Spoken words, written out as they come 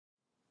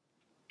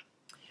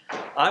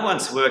I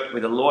once worked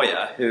with a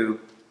lawyer who,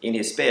 in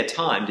his spare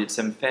time, did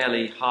some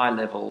fairly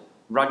high-level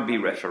rugby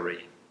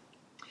refereeing.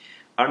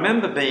 I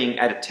remember being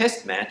at a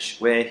test match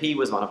where he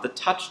was one of the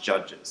touch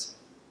judges.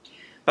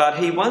 But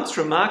he once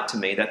remarked to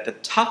me that the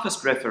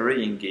toughest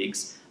refereeing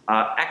gigs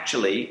are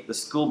actually the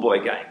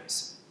schoolboy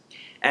games.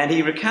 And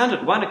he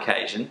recounted one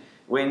occasion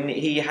when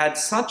he had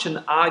such an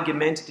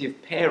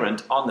argumentative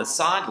parent on the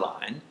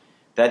sideline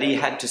that he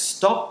had to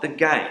stop the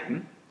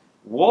game,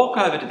 walk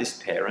over to this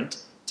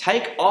parent,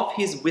 take off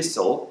his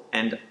whistle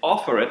and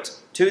offer it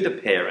to the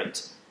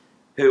parent,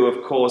 who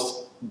of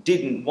course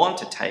didn't want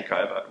to take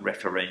over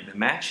refereeing the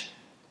match.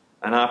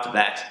 And after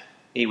that,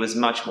 he was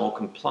much more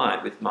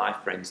compliant with my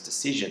friend's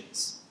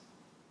decisions.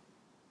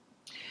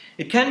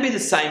 It can be the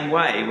same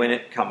way when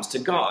it comes to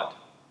God.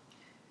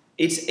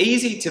 It's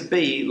easy to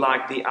be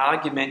like the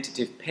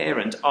argumentative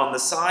parent on the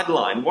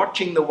sideline,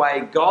 watching the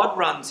way God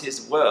runs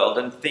his world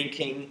and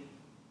thinking,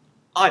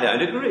 I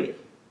don't agree.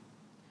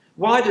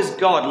 Why does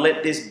God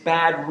let this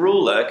bad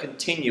ruler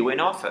continue in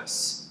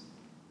office?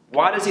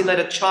 Why does he let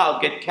a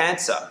child get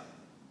cancer?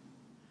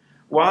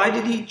 Why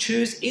did he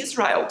choose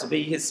Israel to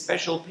be his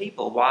special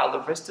people while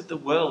the rest of the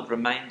world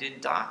remained in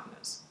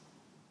darkness?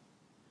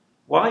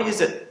 Why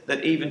is it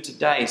that even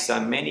today so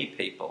many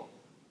people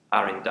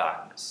are in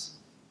darkness?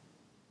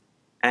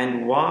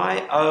 And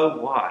why, oh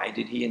why,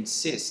 did he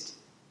insist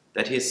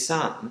that his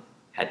son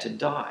had to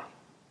die?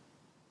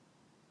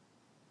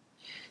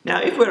 Now,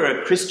 if we're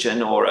a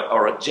Christian or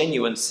a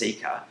genuine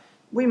seeker,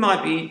 we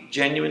might be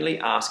genuinely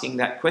asking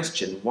that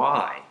question,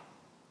 why?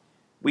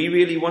 We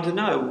really want to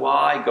know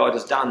why God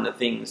has done the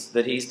things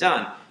that he's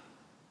done.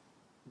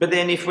 But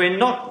then if we're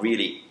not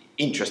really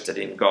interested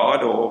in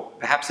God, or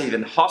perhaps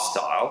even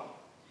hostile,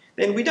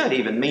 then we don't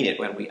even mean it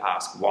when we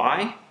ask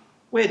why.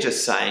 We're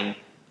just saying,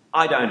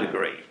 I don't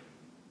agree.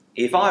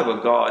 If I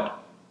were God,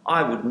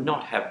 I would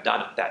not have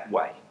done it that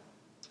way.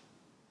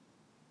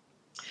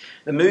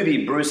 The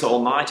movie Bruce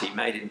Almighty,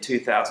 made in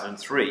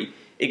 2003,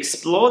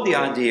 explored the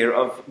idea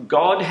of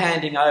God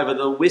handing over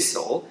the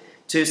whistle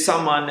to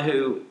someone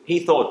who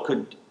thought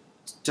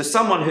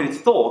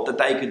that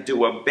they could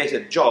do a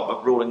better job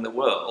of ruling the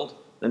world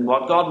than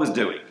what God was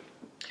doing.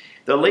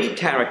 The lead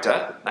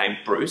character, named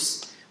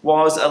Bruce,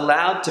 was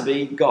allowed to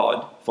be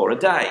God for a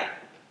day.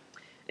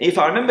 If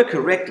I remember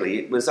correctly,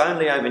 it was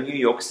only over New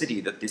York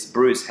City that this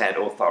Bruce had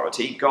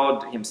authority.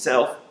 God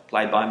himself,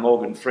 played by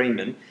Morgan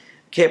Freeman,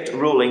 kept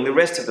ruling the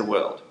rest of the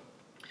world.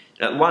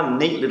 One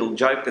neat little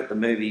joke that the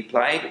movie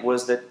played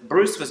was that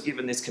Bruce was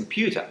given this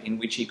computer in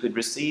which he could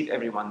receive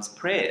everyone's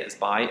prayers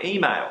by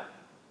email.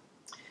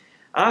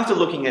 After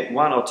looking at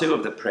one or two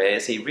of the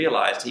prayers, he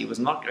realised he was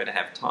not going to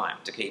have time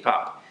to keep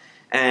up.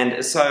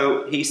 And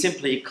so he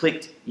simply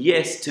clicked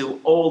yes to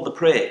all the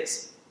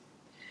prayers.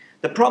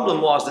 The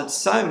problem was that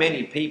so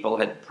many people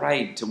had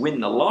prayed to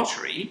win the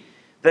lottery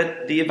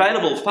that the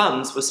available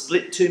funds were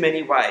split too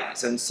many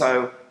ways. And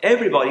so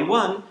everybody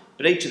won,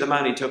 but each of them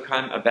only took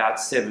home about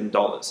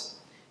 $7.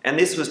 And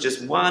this was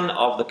just one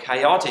of the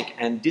chaotic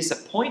and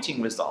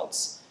disappointing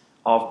results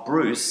of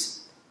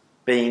Bruce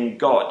being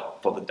God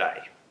for the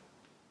day.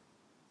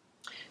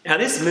 Now,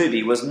 this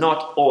movie was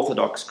not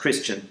orthodox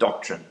Christian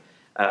doctrine,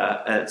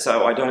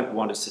 so I don't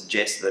want to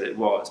suggest that it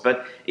was,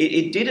 but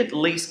it did at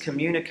least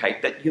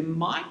communicate that you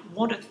might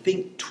want to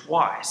think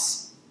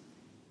twice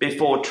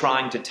before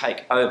trying to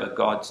take over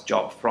God's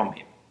job from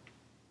him.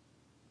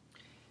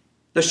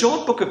 The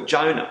short book of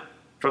Jonah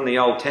from the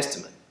Old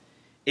Testament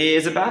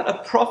is about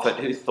a prophet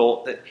who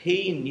thought that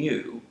he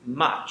knew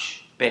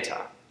much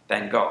better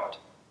than God.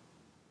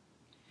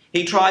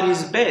 He tried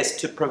his best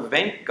to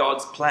prevent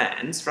God's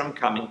plans from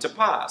coming to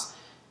pass.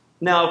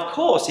 Now, of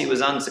course, he was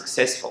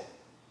unsuccessful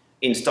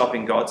in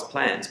stopping God's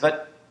plans,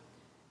 but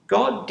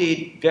God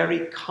did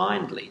very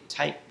kindly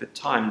take the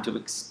time to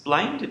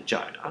explain to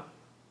Jonah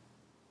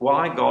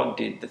why God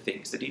did the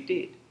things that he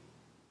did.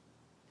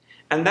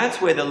 And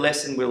that's where the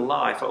lesson will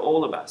lie for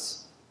all of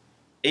us,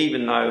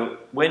 even though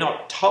we're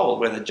not told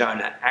whether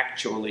Jonah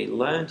actually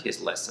learned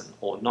his lesson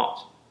or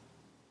not.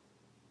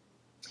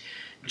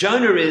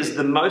 Jonah is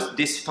the most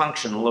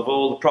dysfunctional of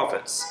all the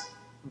prophets,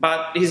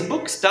 but his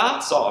book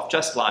starts off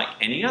just like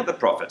any other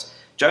prophet.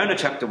 Jonah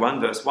chapter 1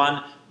 verse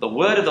 1, the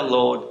word of the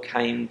Lord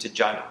came to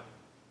Jonah.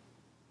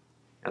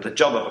 Now the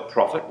job of a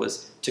prophet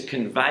was to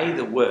convey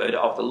the word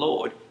of the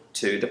Lord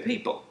to the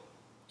people.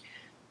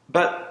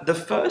 But the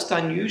first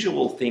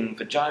unusual thing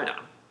for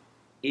Jonah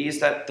is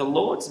that the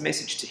Lord's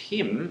message to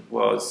him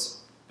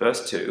was,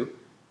 verse 2,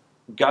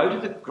 go to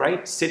the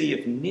great city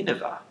of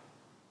Nineveh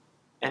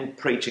and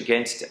preach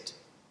against it.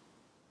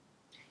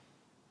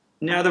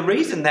 Now the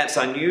reason that's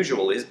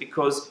unusual is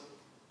because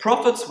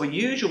prophets were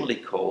usually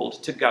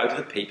called to go to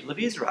the people of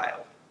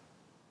Israel.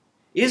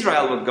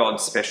 Israel were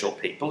God's special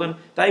people, and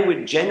they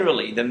were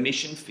generally the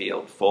mission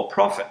field for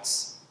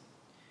prophets.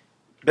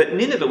 But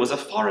Nineveh was a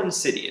foreign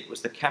city. It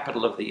was the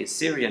capital of the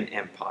Assyrian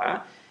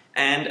Empire,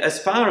 and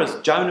as far as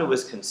Jonah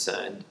was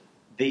concerned,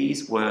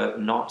 these were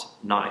not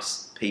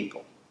nice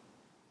people.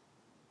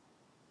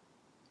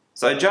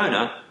 So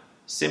Jonah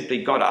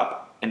simply got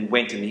up and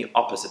went in the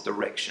opposite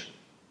direction.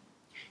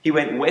 He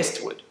went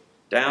westward,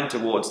 down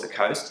towards the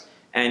coast,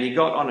 and he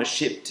got on a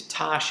ship to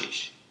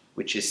Tarshish,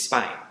 which is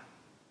Spain.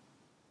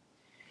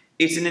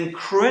 It's an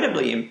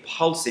incredibly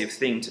impulsive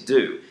thing to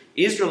do.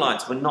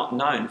 Israelites were not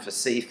known for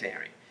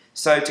seafaring.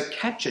 So to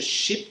catch a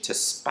ship to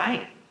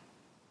Spain,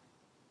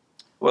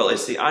 well,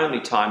 it's the only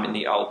time in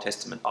the Old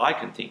Testament I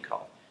can think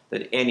of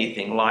that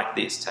anything like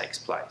this takes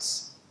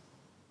place.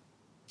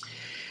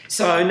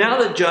 So now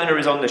that Jonah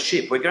is on the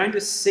ship, we're going to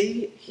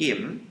see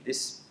him,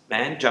 this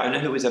man, Jonah,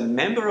 who is a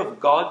member of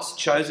God's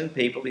chosen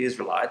people, the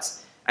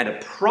Israelites, and a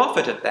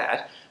prophet at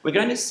that. We're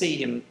going to see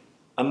him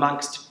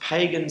amongst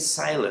pagan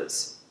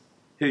sailors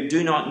who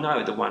do not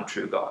know the one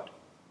true God.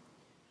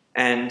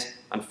 And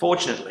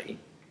unfortunately,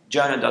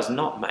 Jonah does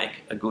not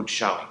make a good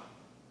showing.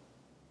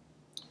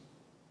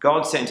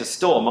 God sent a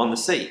storm on the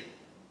sea.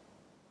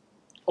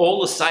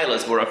 All the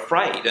sailors were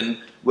afraid and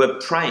were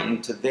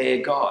praying to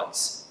their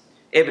gods.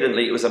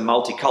 Evidently, it was a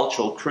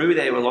multicultural crew.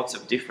 There were lots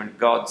of different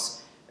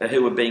gods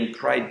who were being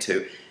prayed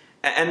to.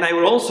 And they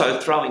were also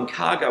throwing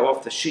cargo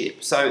off the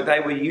ship. So they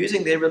were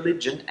using their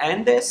religion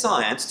and their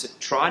science to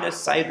try to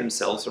save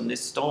themselves from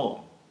this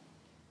storm.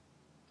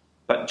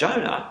 But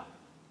Jonah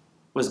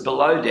was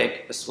below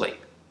deck asleep.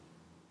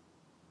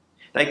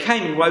 They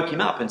came and woke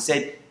him up and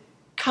said,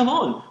 "Come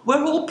on,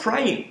 we're all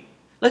praying.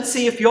 Let's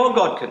see if your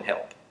God can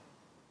help."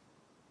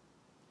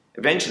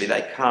 Eventually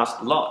they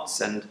cast lots,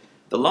 and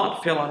the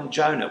lot fell on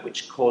Jonah,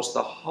 which caused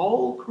the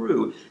whole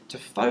crew to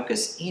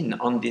focus in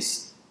on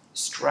this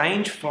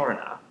strange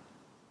foreigner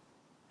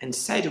and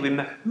say to him,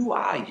 "Who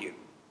are you?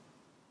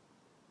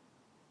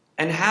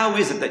 And how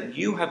is it that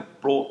you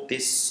have brought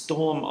this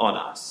storm on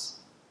us?"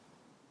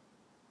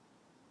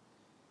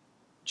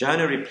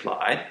 Jonah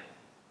replied,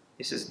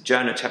 this is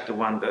Jonah chapter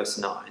 1 verse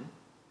 9,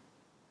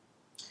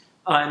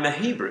 "I am a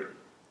Hebrew,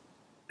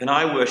 and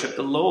I worship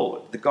the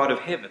Lord, the God of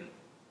heaven,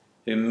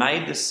 who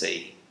made the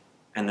sea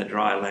and the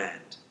dry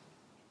land."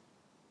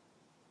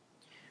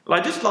 Well,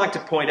 I'd just like to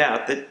point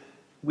out that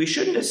we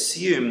shouldn't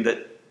assume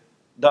that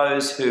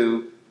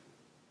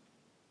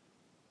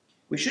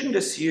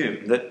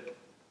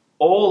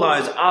all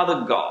those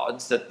other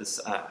gods that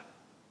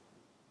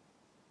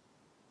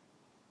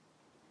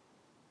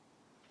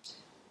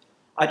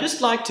I'd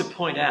just like to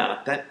point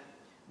out that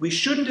we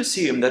shouldn't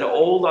assume that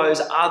all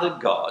those other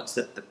gods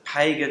that the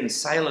pagan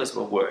sailors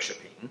were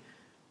worshipping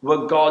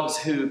were gods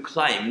who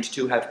claimed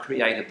to have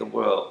created the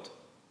world.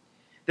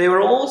 There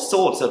were all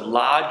sorts of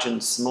large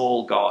and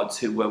small gods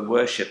who were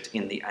worshipped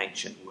in the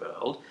ancient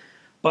world,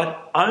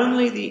 but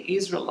only the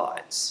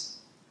Israelites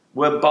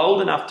were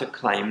bold enough to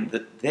claim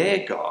that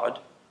their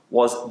God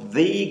was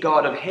the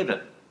God of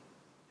heaven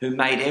who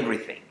made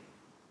everything.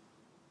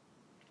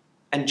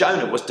 And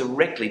Jonah was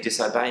directly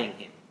disobeying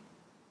him.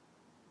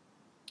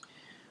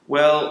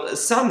 Well,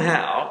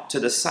 somehow, to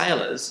the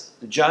sailors,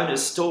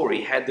 Jonah's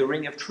story had the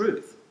ring of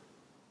truth.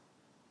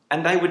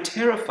 And they were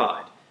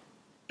terrified.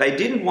 They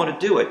didn't want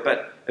to do it,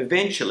 but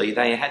eventually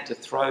they had to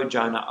throw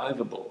Jonah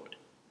overboard.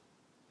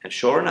 And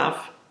sure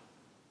enough,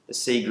 the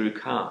sea grew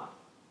calm.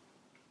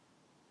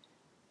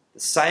 The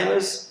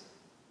sailors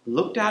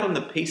looked out on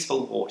the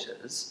peaceful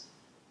waters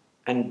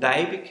and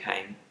they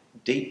became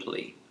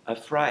deeply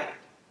afraid.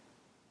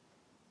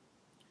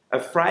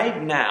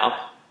 Afraid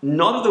now,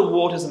 not of the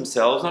waters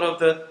themselves, not of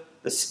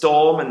the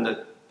storm and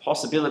the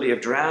possibility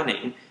of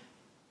drowning,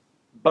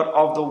 but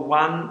of the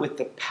one with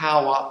the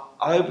power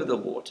over the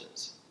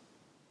waters,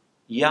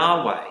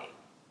 Yahweh,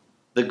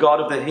 the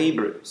God of the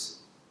Hebrews.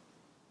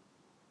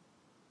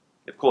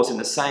 Of course, in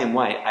the same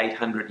way,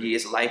 800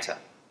 years later,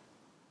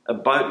 a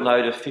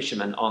boatload of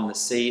fishermen on the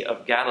Sea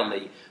of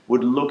Galilee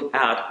would look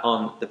out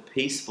on the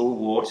peaceful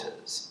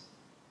waters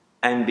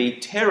and be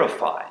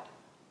terrified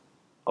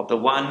of the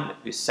one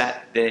who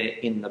sat there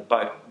in the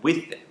boat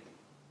with them,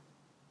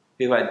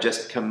 who had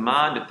just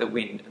commanded the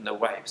wind and the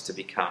waves to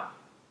be calm.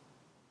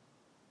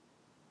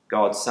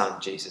 God's Son,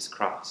 Jesus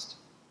Christ.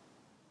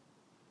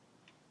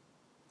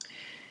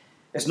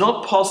 It's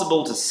not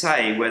possible to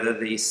say whether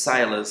these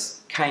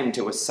sailors came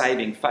to a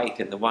saving faith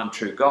in the one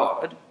true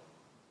God,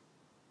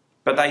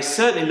 but they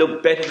certainly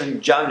look better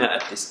than Jonah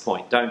at this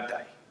point, don't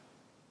they?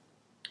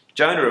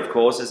 Jonah, of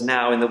course, is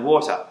now in the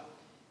water,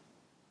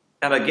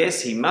 and I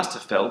guess he must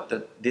have felt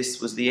that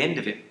this was the end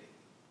of him,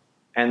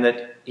 and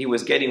that he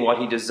was getting what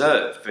he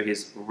deserved for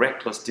his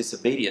reckless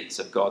disobedience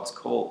of God's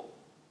call.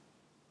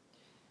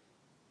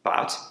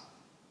 But,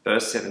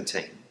 verse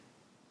 17,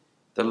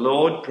 the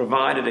Lord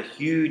provided a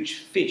huge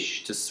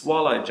fish to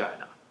swallow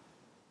Jonah,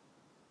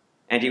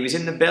 and he was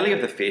in the belly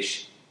of the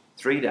fish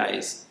 3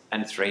 days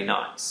and 3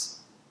 nights.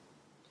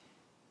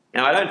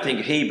 Now, I don't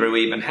think Hebrew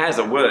even has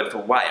a word for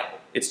whale.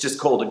 It's just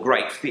called a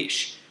great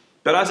fish.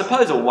 But I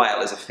suppose a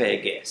whale is a fair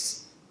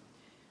guess.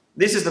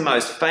 This is the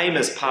most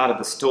famous part of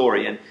the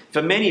story, and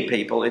for many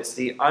people, it's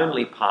the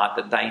only part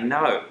that they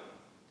know.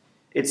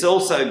 It's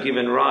also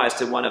given rise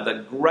to one of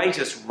the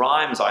greatest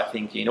rhymes, I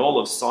think, in all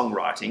of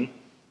songwriting,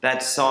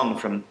 that song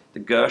from the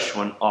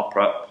Gershwin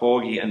opera,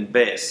 Porgy and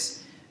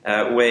Bess,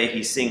 where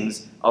he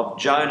sings of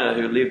Jonah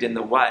who lived in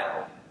the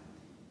whale.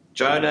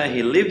 Jonah,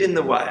 he lived in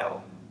the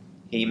whale.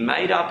 He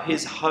made up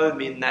his home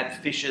in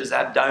that fish's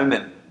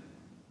abdomen.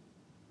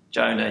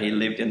 Jonah, he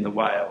lived in the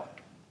whale.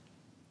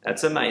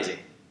 That's amazing.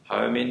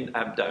 Home in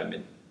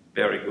abdomen.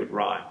 Very good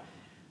rhyme.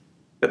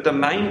 But the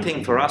main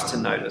thing for us to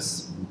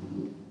notice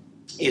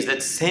is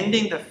that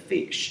sending the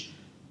fish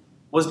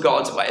was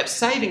God's way of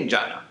saving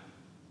Jonah.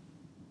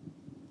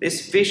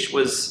 This fish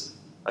was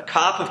a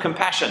carp of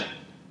compassion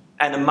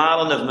and a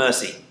marlin of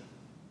mercy.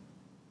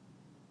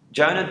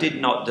 Jonah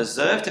did not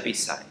deserve to be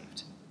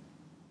saved,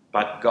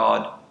 but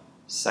God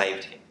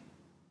saved him.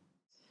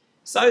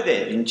 So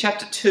then, in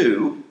chapter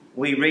 2,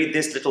 we read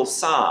this little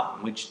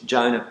psalm which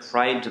Jonah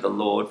prayed to the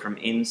Lord from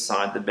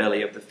inside the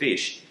belly of the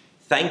fish,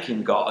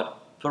 thanking God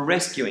for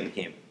rescuing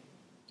him.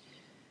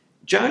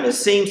 Jonah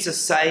seems to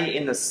say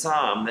in the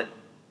psalm that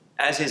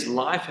as his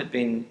life had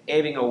been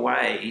ebbing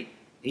away,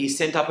 he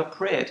sent up a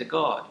prayer to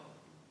God.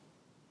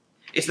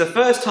 It's the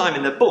first time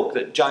in the book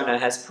that Jonah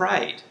has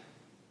prayed.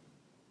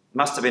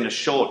 Must have been a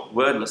short,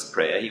 wordless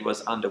prayer. He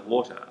was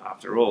underwater,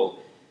 after all.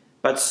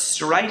 But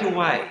straight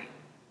away,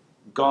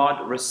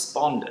 God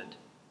responded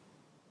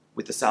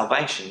with the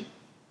salvation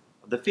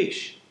of the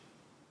fish.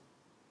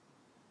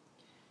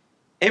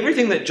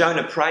 Everything that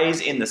Jonah prays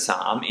in the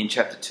psalm in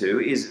chapter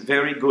 2 is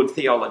very good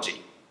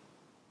theology.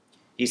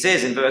 He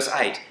says in verse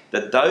 8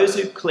 that those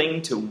who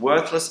cling to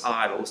worthless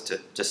idols,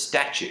 to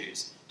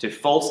statues, to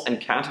false and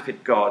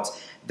counterfeit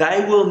gods,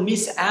 they will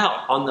miss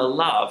out on the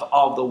love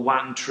of the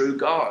one true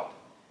God.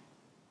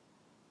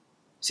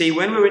 See,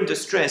 when we're in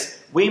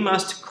distress, we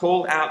must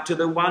call out to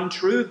the one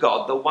true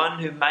God, the one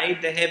who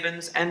made the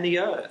heavens and the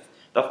earth,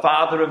 the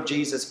Father of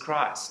Jesus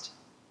Christ,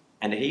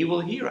 and he will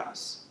hear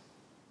us.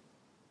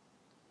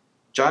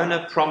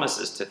 Jonah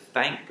promises to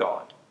thank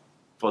God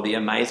for the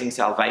amazing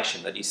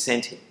salvation that he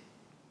sent him.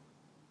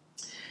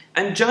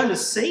 And Jonah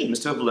seems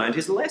to have learned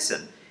his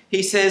lesson.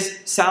 He says,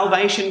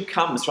 salvation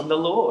comes from the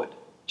Lord.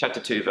 Chapter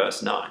 2,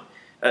 verse 9.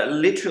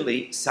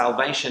 Literally,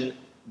 salvation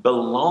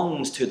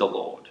belongs to the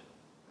Lord.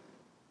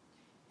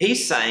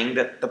 He's saying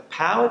that the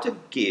power to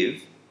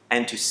give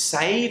and to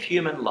save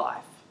human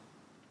life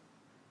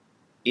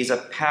is a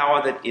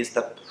power that is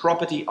the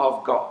property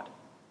of God.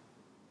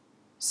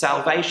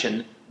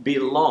 Salvation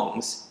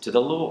belongs to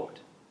the Lord.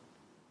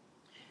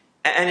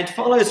 And it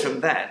follows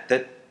from that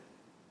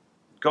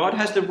God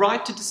has the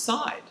right to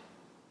decide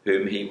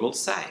whom he will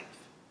save.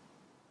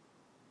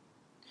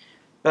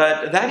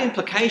 But that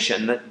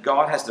implication that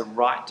God has the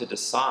right to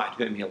decide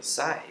whom he'll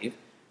save,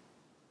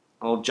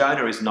 well,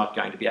 Jonah is not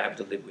going to be able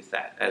to live with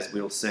that, as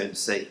we'll soon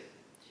see.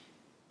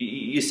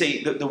 You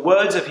see, the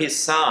words of his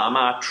psalm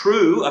are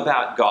true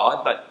about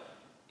God, but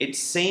it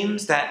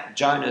seems that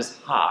Jonah's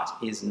heart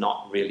is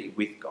not really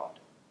with God.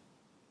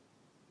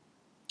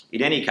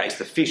 In any case,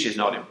 the fish is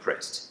not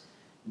impressed.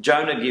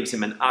 Jonah gives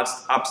him an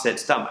upset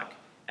stomach,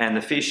 and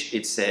the fish,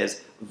 it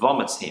says,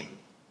 vomits him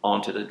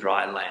onto the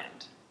dry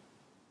land.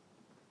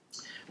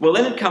 Well,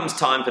 then it comes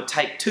time for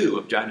take 2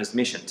 of Jonah's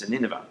mission to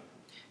Nineveh.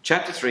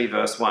 Chapter 3,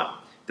 verse 1.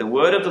 The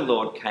word of the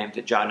Lord came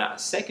to Jonah a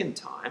second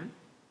time,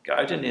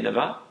 go to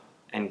Nineveh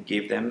and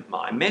give them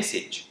my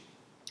message.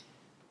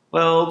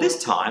 Well,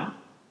 this time,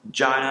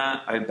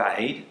 Jonah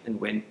obeyed and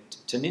went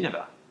to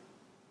Nineveh.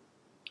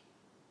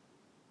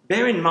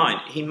 Bear in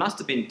mind, he must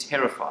have been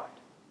terrified.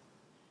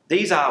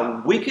 These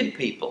are wicked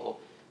people,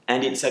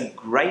 and it's a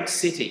great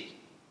city.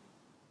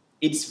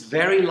 It's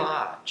very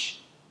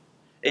large.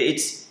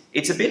 It's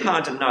a bit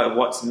hard to know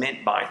what's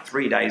meant by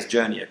 3 days'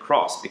 journey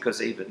across,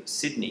 because even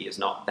Sydney is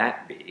not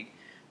that big.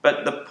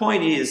 But the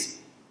point is,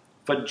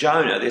 for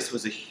Jonah, this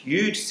was a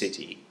huge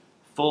city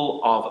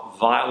full of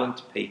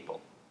violent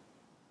people.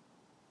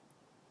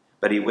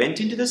 But he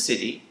went into the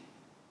city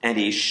and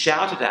he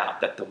shouted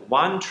out that the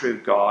one true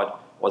God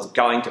was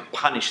going to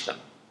punish them.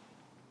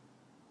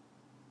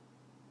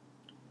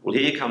 Well,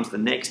 here comes the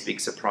next big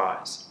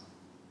surprise.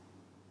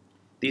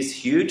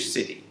 This huge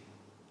city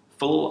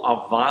full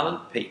of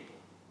violent people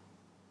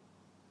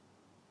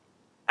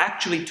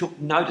actually took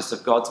notice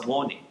of God's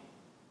warning.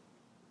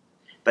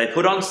 They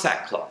put on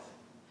sackcloth,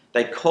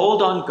 they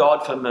called on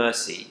God for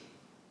mercy,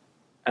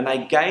 and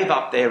they gave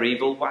up their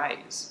evil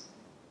ways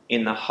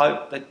in the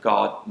hope that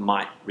God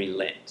might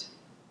relent.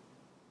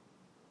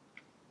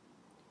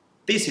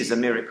 This is a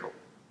miracle.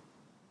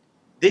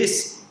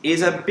 This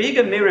is a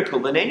bigger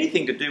miracle than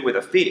anything to do with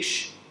a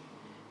fish.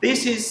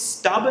 This is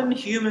stubborn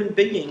human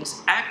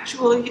beings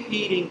actually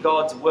heeding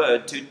God's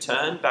word to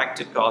turn back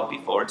to God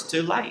before it's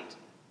too late.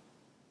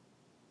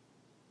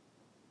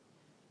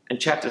 In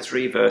chapter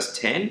 3, verse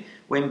 10,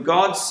 when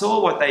God saw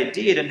what they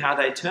did and how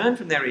they turned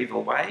from their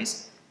evil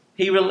ways,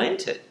 he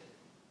relented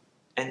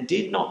and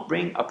did not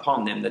bring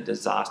upon them the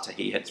disaster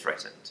he had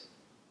threatened.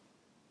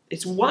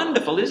 It's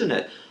wonderful, isn't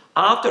it?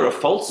 After a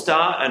false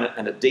start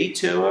and a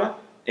detour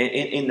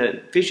in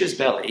the fish's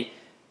belly,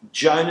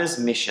 Jonah's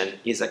mission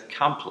is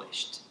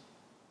accomplished.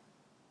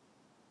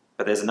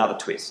 But there's another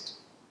twist.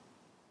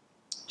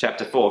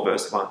 Chapter 4,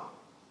 verse 1.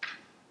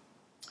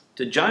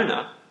 To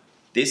Jonah,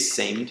 this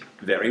seemed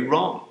very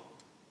wrong.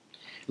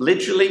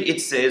 Literally,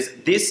 it says,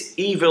 this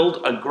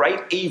eviled a great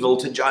evil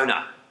to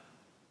Jonah.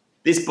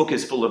 This book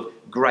is full of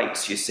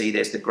greats, you see.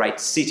 There's the great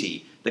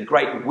city, the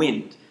great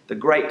wind, the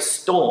great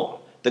storm,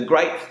 the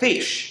great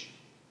fish.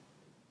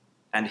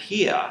 And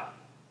here,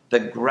 the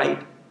great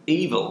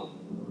evil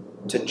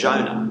to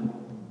Jonah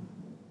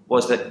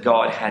was that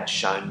God had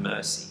shown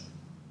mercy.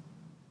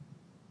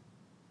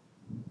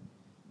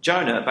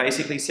 Jonah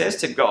basically says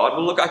to God,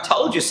 well, look, I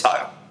told you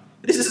so.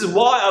 This is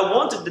why I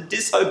wanted to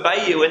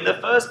disobey you in the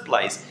first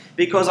place,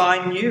 because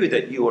I knew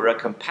that you were a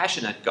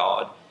compassionate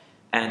God,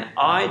 and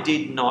I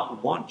did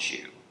not want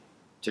you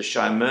to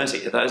show mercy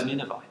to those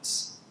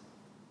Ninevites.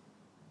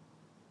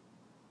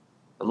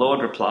 The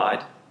Lord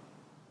replied,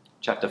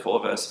 chapter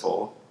 4, verse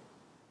 4,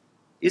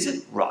 is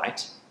it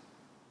right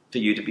for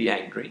you to be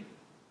angry?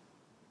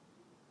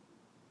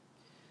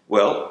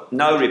 Well,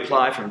 no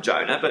reply from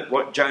Jonah, but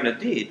what Jonah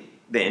did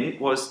then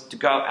was to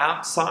go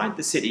outside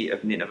the city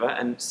of Nineveh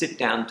and sit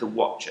down to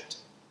watch it.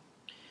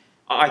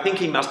 I think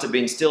he must have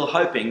been still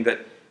hoping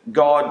that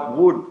God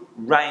would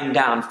rain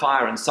down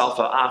fire and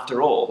sulphur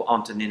after all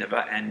onto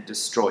Nineveh and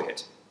destroy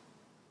it.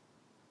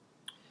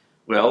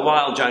 Well,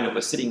 while Jonah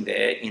was sitting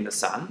there in the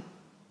sun,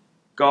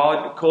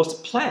 God caused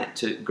a plant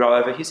to grow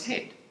over his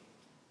head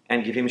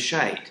and give him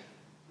shade.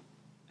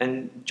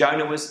 And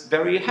Jonah was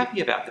very happy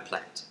about the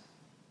plant.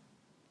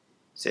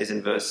 It says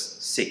in verse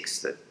 6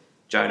 that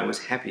Jonah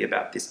was happy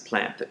about this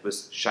plant that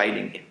was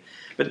shading him.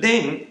 But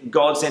then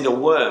God sent a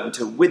worm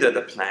to wither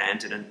the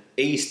plant and an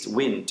east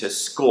wind to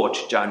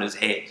scorch Jonah's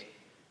head.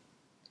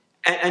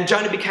 And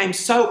Jonah became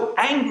so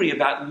angry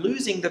about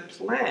losing the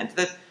plant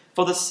that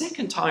for the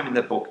second time in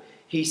the book,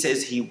 he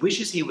says he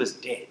wishes he was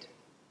dead.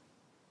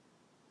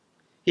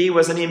 He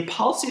was an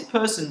impulsive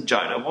person,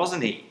 Jonah,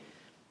 wasn't he?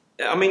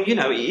 I mean, you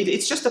know,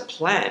 it's just a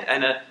plant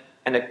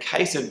and a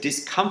case of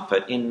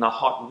discomfort in the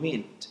hot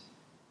wind.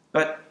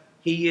 But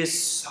he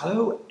is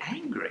so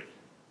angry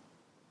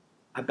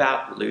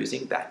about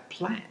losing that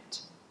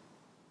plant.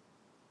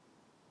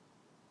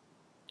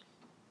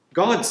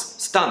 God's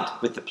stunt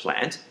with the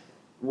plant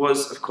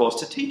was, of course,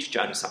 to teach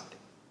Jonah something.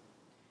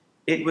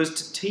 It was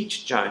to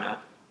teach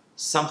Jonah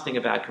something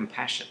about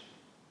compassion.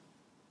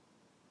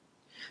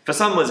 For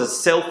someone as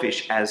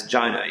selfish as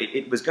Jonah,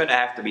 it was going to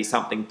have to be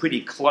something pretty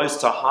close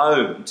to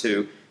home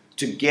to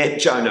get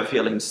Jonah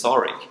feeling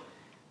sorry.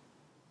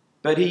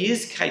 But he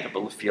is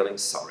capable of feeling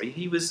sorry.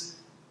 He was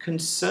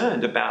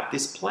concerned about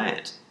this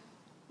plant.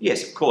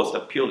 Yes, of course, for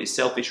purely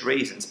selfish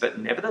reasons, but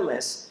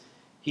nevertheless,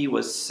 he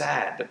was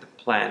sad that the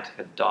plant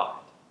had died.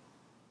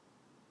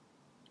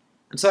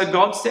 And so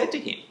God said to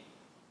him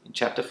in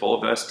chapter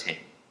 4, verse 10,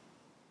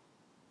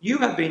 you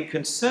have been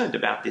concerned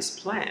about this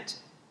plant,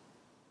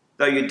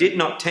 though you did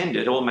not tend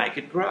it or make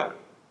it grow.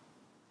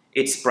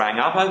 It sprang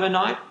up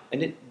overnight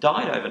and it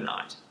died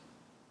overnight.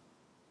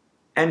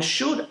 And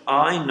should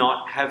I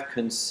not have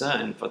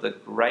concern for the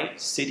great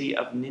city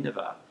of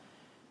Nineveh,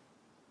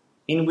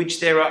 in which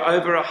there are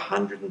over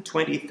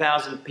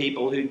 120,000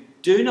 people who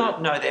do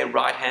not know their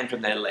right hand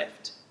from their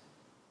left,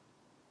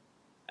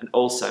 and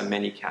also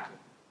many cattle?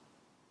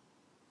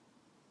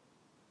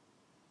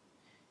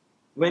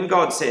 When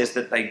God says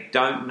that they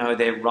don't know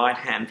their right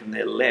hand from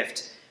their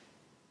left,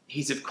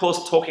 he's of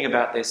course talking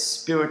about their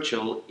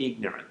spiritual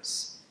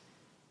ignorance.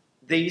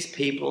 These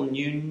people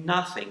knew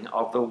nothing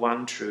of the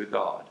one true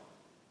God.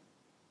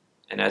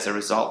 And as a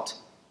result,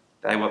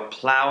 they were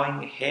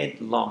ploughing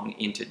headlong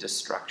into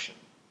destruction.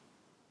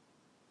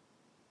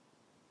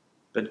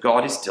 But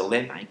God is still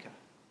their maker.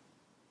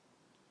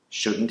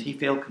 Shouldn't he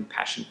feel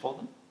compassion for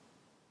them?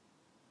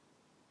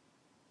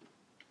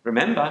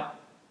 Remember,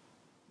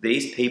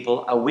 these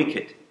people are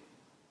wicked.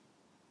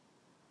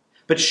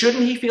 But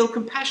shouldn't he feel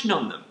compassion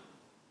on them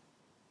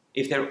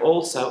if they're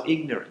also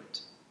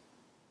ignorant?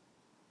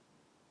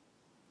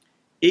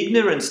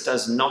 Ignorance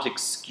does not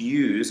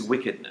excuse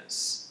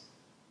wickedness.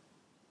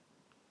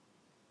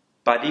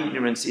 But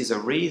ignorance is a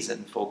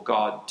reason for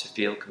God to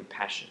feel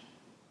compassion.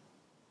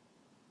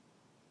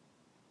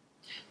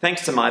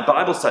 Thanks to my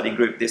Bible study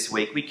group this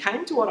week, we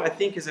came to what I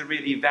think is a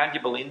really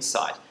valuable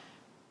insight.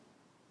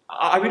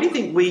 I really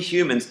think we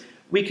humans,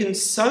 we can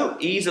so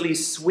easily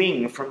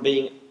swing from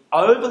being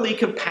overly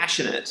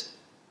compassionate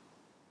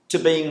to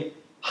being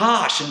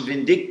harsh and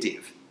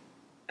vindictive,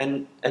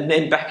 and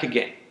then back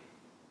again.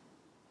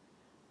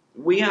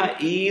 We are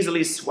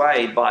easily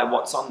swayed by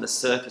what's on the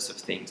surface of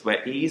things.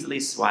 We're easily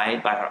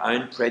swayed by our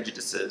own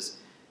prejudices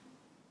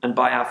and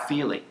by our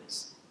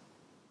feelings.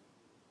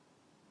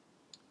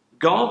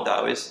 God,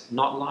 though, is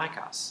not like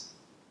us.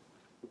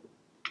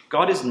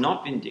 God is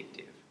not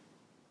vindictive.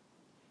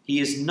 He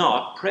is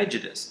not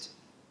prejudiced.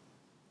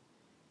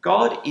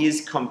 God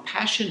is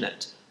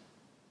compassionate,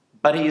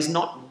 but he is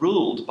not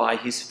ruled by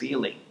his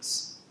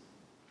feelings.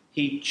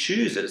 He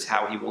chooses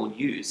how he will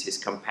use his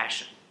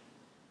compassion.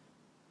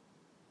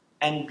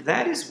 And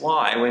that is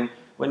why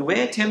when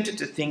we're tempted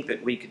to think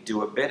that we could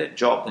do a better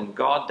job than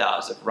God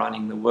does of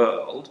running the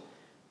world,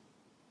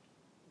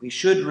 we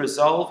should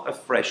resolve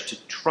afresh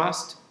to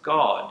trust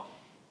God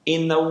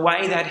in the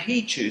way that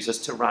he chooses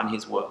to run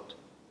his world.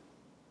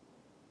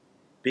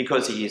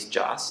 Because he is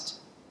just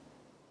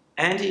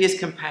and he is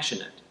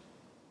compassionate.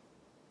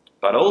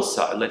 But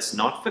also, let's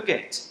not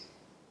forget,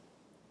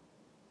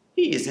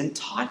 he is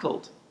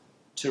entitled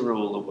to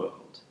rule the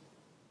world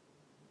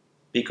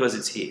because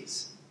it's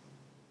his.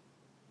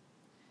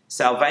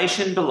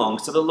 Salvation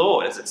belongs to the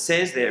Lord, as it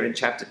says there in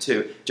chapter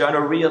 2.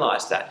 Jonah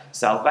realised that.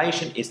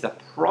 Salvation is the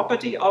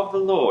property of the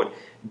Lord.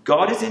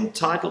 God is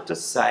entitled to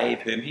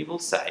save whom he will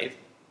save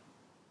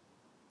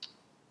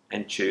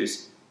and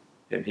choose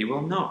whom he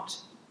will not.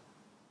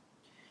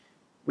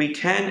 We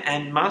can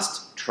and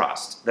must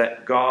trust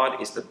that God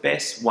is the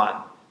best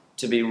one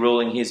to be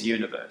ruling his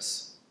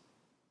universe.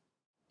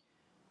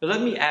 But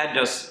let me add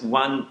just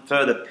one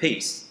further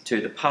piece to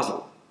the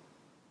puzzle.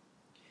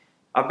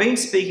 I've been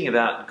speaking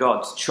about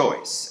God's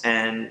choice,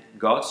 and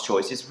God's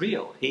choice is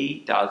real.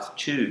 He does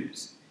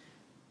choose.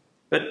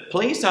 But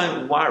please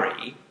don't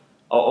worry,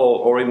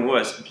 or even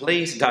worse,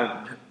 please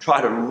don't try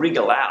to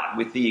wriggle out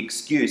with the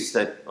excuse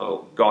that,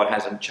 oh, God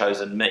hasn't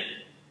chosen me.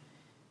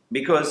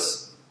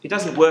 Because it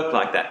doesn't work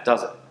like that,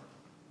 does it?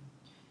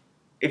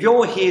 If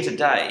you're here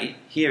today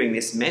hearing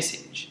this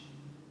message,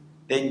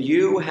 then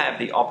you have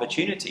the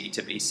opportunity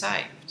to be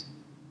saved.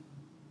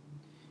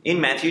 In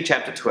Matthew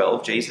chapter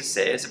 12, Jesus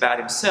says about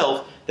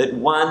himself that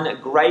one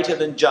greater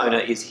than Jonah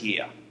is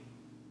here.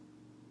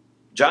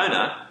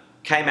 Jonah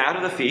came out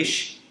of the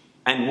fish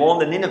and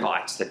warned the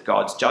Ninevites that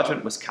God's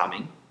judgment was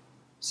coming,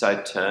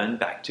 so turn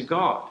back to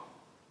God.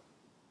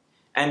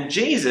 And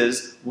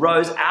Jesus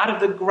rose out of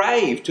the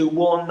grave to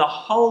warn the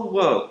whole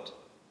world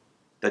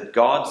that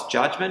God's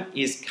judgment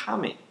is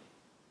coming.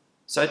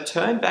 So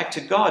turn back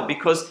to God,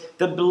 because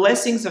the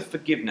blessings of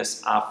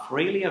forgiveness are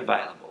freely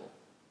available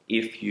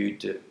if you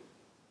do.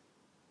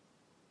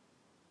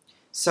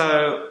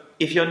 So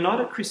if you're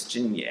not a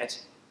Christian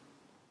yet,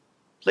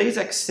 please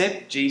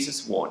accept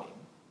Jesus' warning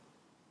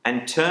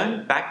and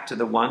turn back to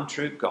the one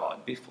true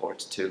God before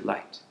it's too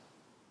late.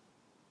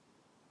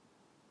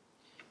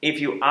 If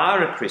you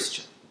are a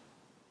Christian,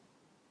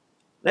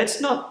 let's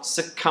not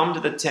succumb to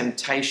the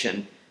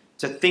temptation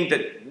to think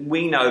that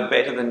we know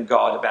better than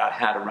God about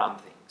how to run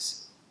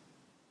things.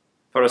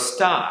 For a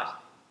start,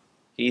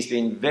 he's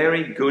been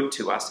very good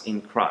to us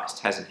in Christ,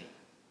 hasn't he?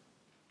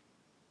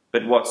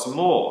 But what's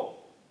more,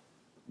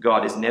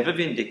 God is never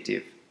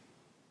vindictive.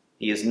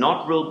 He is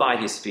not ruled by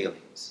his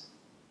feelings.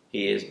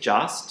 He is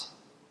just.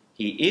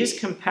 He is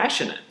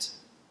compassionate.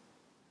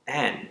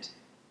 And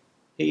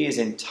he is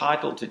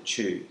entitled to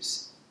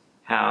choose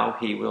how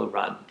he will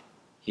run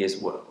his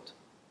world.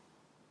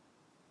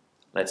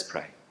 Let's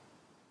pray.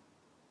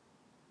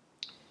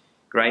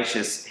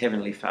 Gracious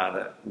Heavenly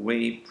Father,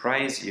 we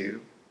praise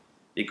you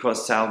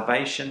because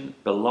salvation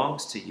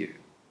belongs to you.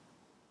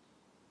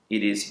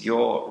 It is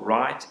your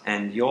right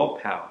and your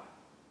power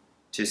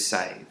to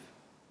save.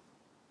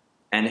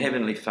 And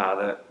Heavenly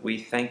Father, we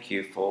thank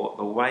you for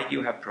the way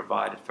you have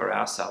provided for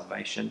our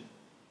salvation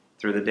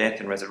through the death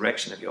and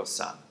resurrection of your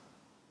Son.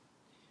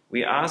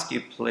 We ask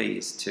you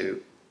please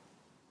to,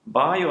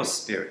 by your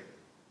Spirit,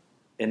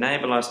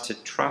 enable us to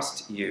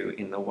trust you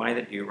in the way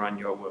that you run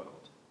your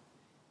world,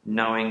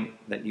 knowing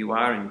that you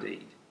are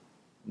indeed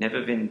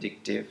never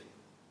vindictive,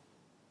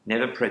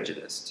 never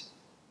prejudiced,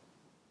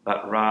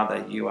 but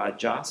rather you are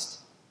just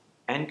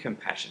and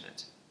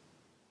compassionate,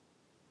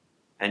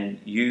 and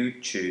you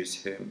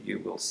choose whom you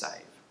will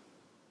save.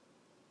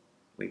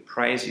 We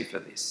praise you for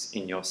this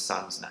in your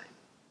Son's name.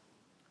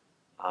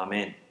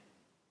 Amen.